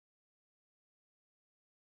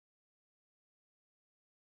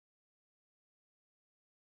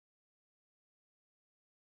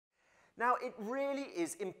Now, it really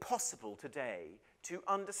is impossible today to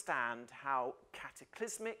understand how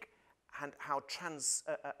cataclysmic and how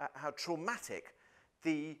traumatic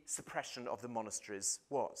the suppression of the monasteries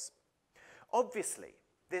was. Obviously,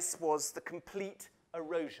 this was the complete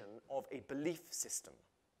erosion of a belief system,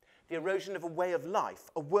 the erosion of a way of life,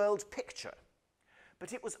 a world picture.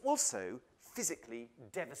 But it was also physically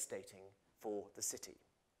devastating for the city.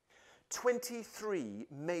 23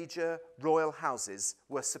 major royal houses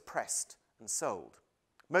were suppressed and sold.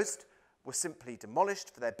 Most were simply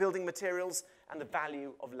demolished for their building materials and the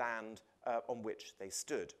value of land on which they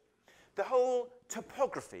stood. The whole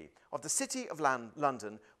topography of the city of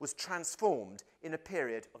London was transformed in a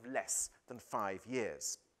period of less than 5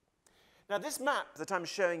 years. Now, this map that I'm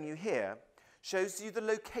showing you here shows you the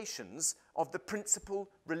locations of the principal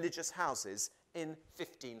religious houses in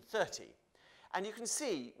 1530. And you can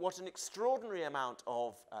see what an extraordinary amount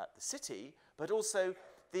of the city, but also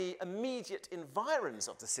the immediate environs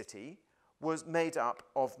of the city, was made up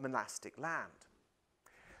of monastic land.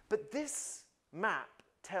 But this map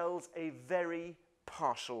tells a very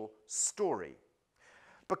partial story,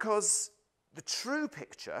 because the true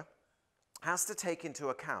picture has to take into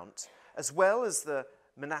account, as well as the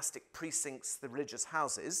monastic precincts, the religious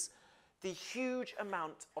houses, the huge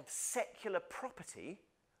amount of secular property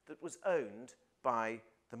that was owned by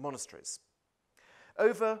the monasteries.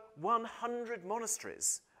 Over 100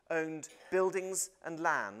 monasteries owned buildings and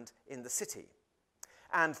land in the city.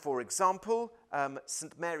 And for example,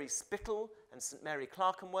 St. Mary Spittal and St. Mary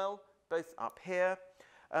Clerkenwell, both up here,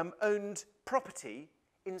 owned property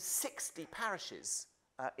in 60 parishes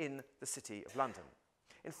in the City of London.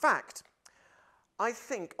 In fact, I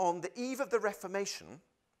think on the eve of the Reformation,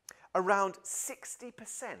 around 60%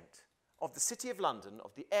 of the City of London,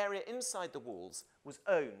 of the area inside the walls, was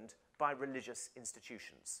owned by religious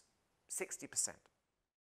institutions. 60%.